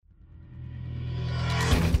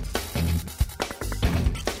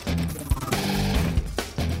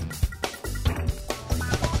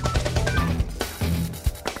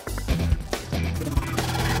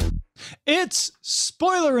It's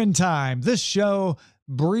Spoilerin time. This show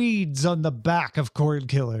breeds on the back of cord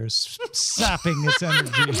killers, sapping its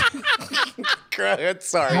energy.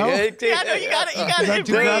 Sorry. No? You got it.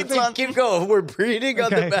 Breeds on, keep going. We're breeding on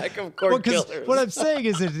the back of cord killers. What I'm saying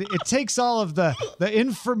is it takes all of the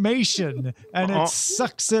information and it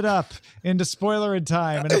sucks it up into Spoilerin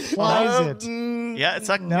time and applies it. Yeah, it's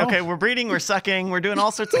like, No? okay, we're breeding, we're sucking, we're doing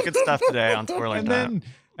all sorts of good stuff today on Spoilerin time.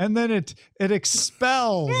 And then it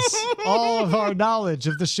expels all of our knowledge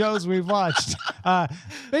of the shows we've watched.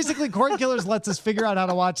 Basically, Cord Killers lets us figure out how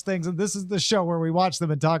to watch things, and this is the show where we watch them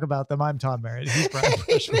and talk about them. I'm Tom Merritt. He's Brian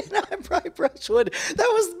Brushwood. I'm Brian Brushwood. That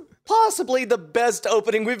was possibly the best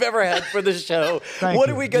opening we've ever had for the show. What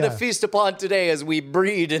are we going to feast upon today as we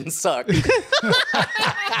breed and suck?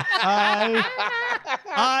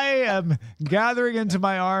 I am gathering into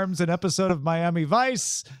my arms an episode of Miami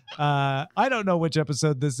Vice. I don't know which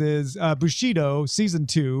episode this is. Bushido season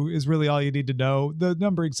 2 is really all you need to know. The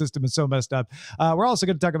numbering system is so messed up. We're also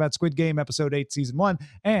going to talk about Squid Game episode 8 season 1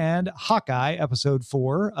 and Hawkeye episode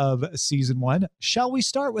 4 of season 1. Shall we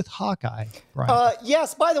start with Hawkeye, Brian?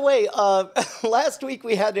 Yes, by the way, last week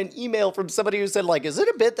we had an email from somebody who said, like, is it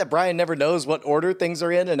a bit that Brian never knows what order things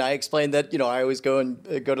are in? And I explained that, I always go to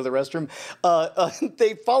the restroom.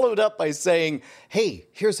 They followed up by saying, hey,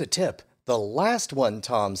 here's a tip. The last one,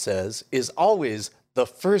 Tom says, is always the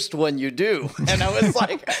first one you do. And I was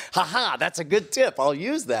like, haha, that's a good tip. I'll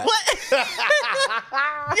use that.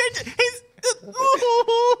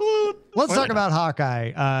 Let's talk about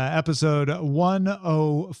Hawkeye, episode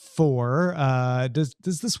 104. Does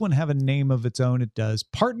this one have a name of its own? It does.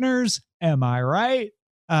 Partners, am I right?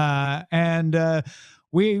 And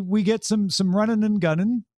we get some running and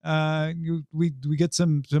gunning. We get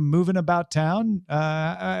some moving about town.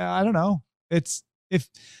 I don't know. It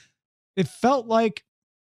felt like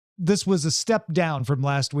this was a step down from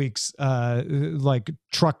last week's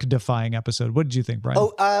truck defying episode. What did you think, Brian?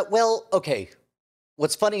 Well, okay.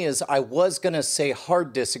 What's funny is I was going to say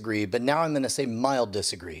hard disagree, but now I'm going to say mild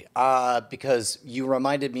disagree. Because you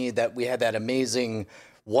reminded me that we had that amazing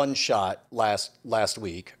one shot last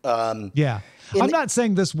week. Yeah. I'm not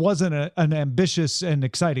saying this wasn't an ambitious and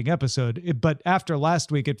exciting episode, but after last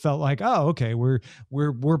week, it felt like, oh, okay, we're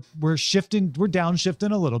shifting, we're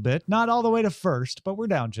downshifting a little bit, not all the way to first, but we're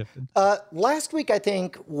downshifting. Last week, I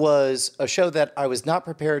think, was a show that I was not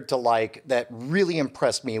prepared to like, that really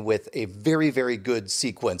impressed me with a very, very good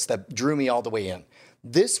sequence that drew me all the way in.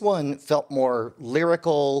 This one felt more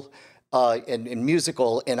lyrical, and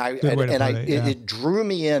musical, and it drew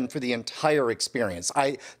me in for the entire experience.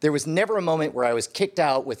 There was never a moment where I was kicked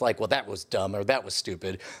out with like, well, that was dumb or that was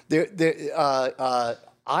stupid. And the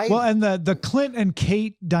Clint and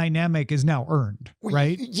Kate dynamic is now earned,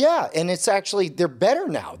 right? Yeah, and it's actually, they're better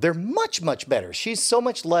now. They're much, much better. She's so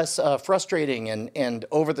much less frustrating and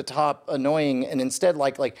over the top annoying, and instead,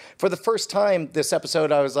 like for the first time this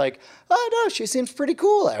episode, I was like, oh no, she seems pretty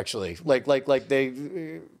cool actually. Like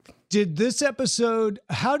they. How did this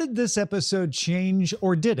episode change,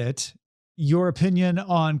 or did it, your opinion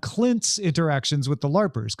on Clint's interactions with the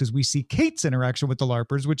LARPers? Because we see Kate's interaction with the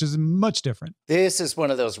LARPers, which is much different. This is one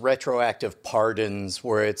of those retroactive pardons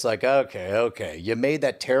where it's like, okay, you made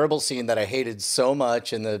that terrible scene that I hated so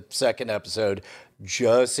much in the second episode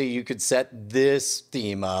just so you could set this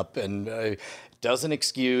theme up, and doesn't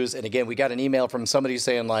excuse. And again, we got an email from somebody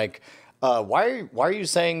saying like, why are you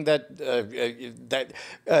saying that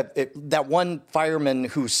that one fireman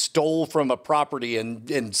who stole from a property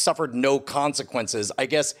and suffered no consequences, I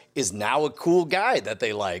guess, is now a cool guy that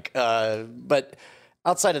they like? But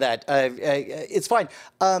outside of that, it's fine.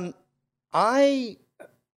 I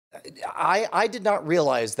did not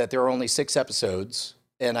realize that there are only 6 episodes.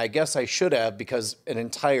 And I guess I should have, because an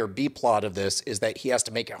entire B-plot of this is that he has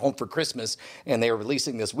to make it home for Christmas, and they are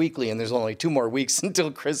releasing this weekly, and there's only 2 more weeks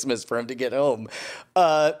until Christmas for him to get home.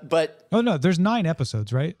 But oh no, there's 9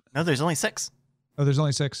 episodes, right? No, there's only 6. Oh, there's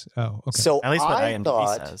only 6. Oh, okay. So at least what I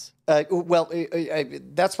thought, says.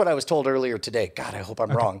 That's what I was told earlier today. God, I hope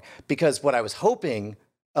I'm wrong, because what I was hoping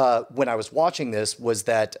when I was watching this was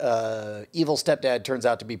that evil stepdad turns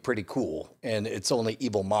out to be pretty cool, and it's only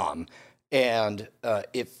evil mom. And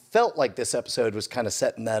it felt like this episode was kind of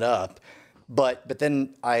setting that up. But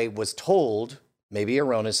then I was told, maybe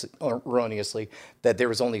erroneously, that there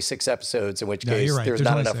was only 6 episodes, in which case right. there's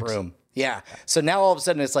not enough room. Yeah. So now all of a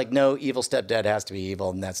sudden it's like, no, evil stepdad has to be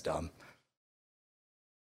evil, and that's dumb.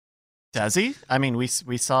 Does he? I mean, we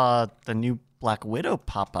saw the new Black Widow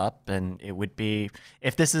pop up, and it would be,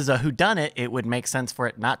 if this is a whodunit, it would make sense for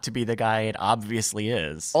it not to be the guy it obviously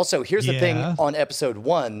is. Also, here's the thing on episode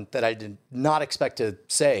 1 that I did not expect to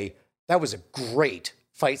say. That was a great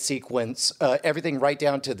fight sequence, everything right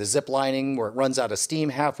down to the zip lining where it runs out of steam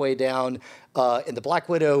halfway down. In the Black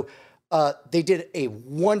Widow, they did a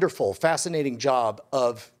wonderful, fascinating job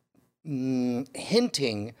of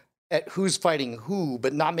hinting at who's fighting who,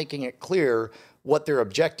 but not making it clear what their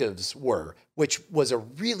objectives were, which was a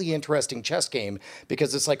really interesting chess game,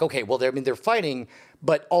 because it's like, okay, well, they're fighting,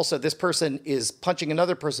 but also this person is punching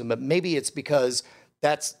another person, but maybe it's because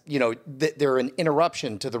that's, they're an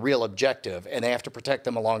interruption to the real objective and they have to protect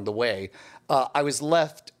them along the way. I was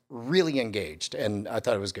left really engaged and I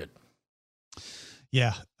thought it was good.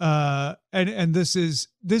 Yeah. And this is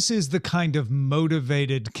the kind of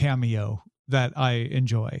motivated cameo that I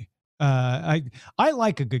enjoy. I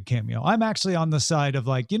like a good cameo. I'm actually on the side of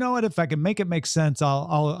like, you know what, if I can make it make sense,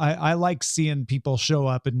 I like seeing people show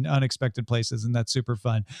up in unexpected places, and that's super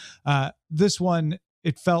fun. This one,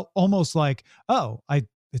 it felt almost like,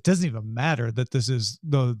 it doesn't even matter that this is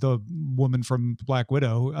the woman from Black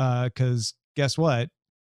Widow, because guess what?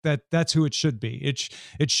 That's who it should be.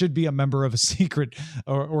 It should be a member of a secret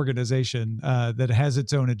organization that has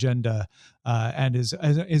its own agenda and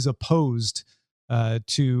is opposed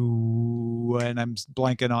to, and I'm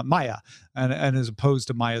blanking on Maya, and is opposed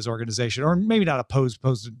to Maya's organization, or maybe not opposed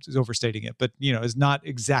is overstating it, but is not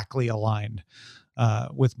exactly aligned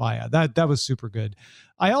with Maya. That was super good.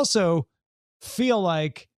 I also feel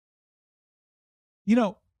like,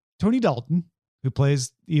 Tony Dalton, who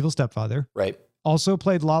plays evil stepfather, right, also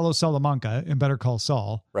played Lalo Salamanca in Better Call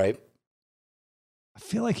Saul, right. I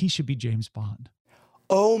feel like he should be James Bond.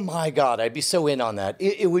 Oh my God, I'd be so in on that.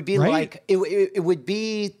 It would be right? like, it would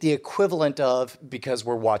be the equivalent of, because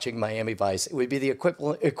we're watching Miami Vice, it would be the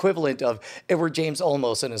equivalent of Edward James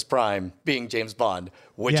Olmos in his prime being James Bond,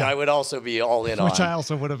 which I would also be all in on. Which I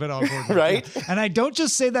also would have been on board with. Right? Yeah. And I don't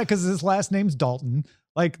just say that because his last name's Dalton.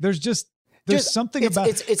 Like, there's something about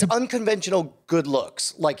it's unconventional good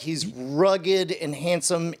looks. Like, he's rugged and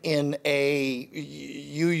handsome in a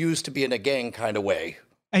you used to be in a gang kind of way.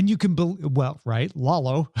 And you can right,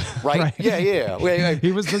 Lalo, right? Yeah.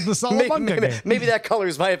 He was the Salamanca guy. Maybe that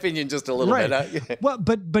colors my opinion just a little bit. Well,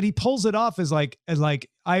 but he pulls it off as like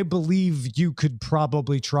I believe you could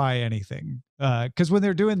probably try anything. Because when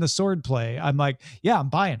they're doing the sword play, I'm like, yeah, I'm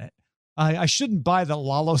buying it. I shouldn't buy that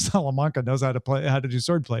Lalo Salamanca knows how to do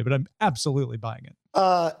sword play, but I'm absolutely buying it.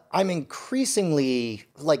 I'm increasingly,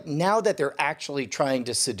 like, now that they're actually trying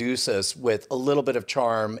to seduce us with a little bit of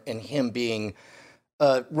charm and him being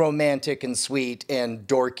romantic and sweet and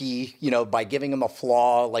dorky, by giving him a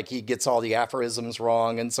flaw, like he gets all the aphorisms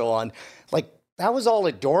wrong and so on. Like, that was all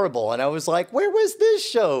adorable. And I was like, where was this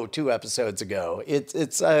show 2 episodes ago?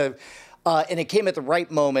 And it came at the right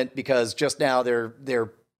moment, because just now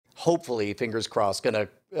they're hopefully, fingers crossed, going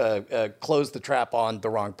to close the trap on the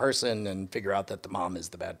wrong person and figure out that the mom is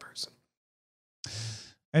the bad person.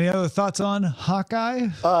 Any other thoughts on Hawkeye?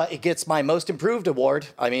 It gets my most improved award.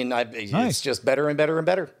 I mean, Nice. It's just better and better and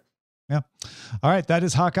better. Yeah. All right. That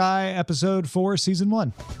is Hawkeye episode 4, season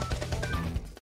 1.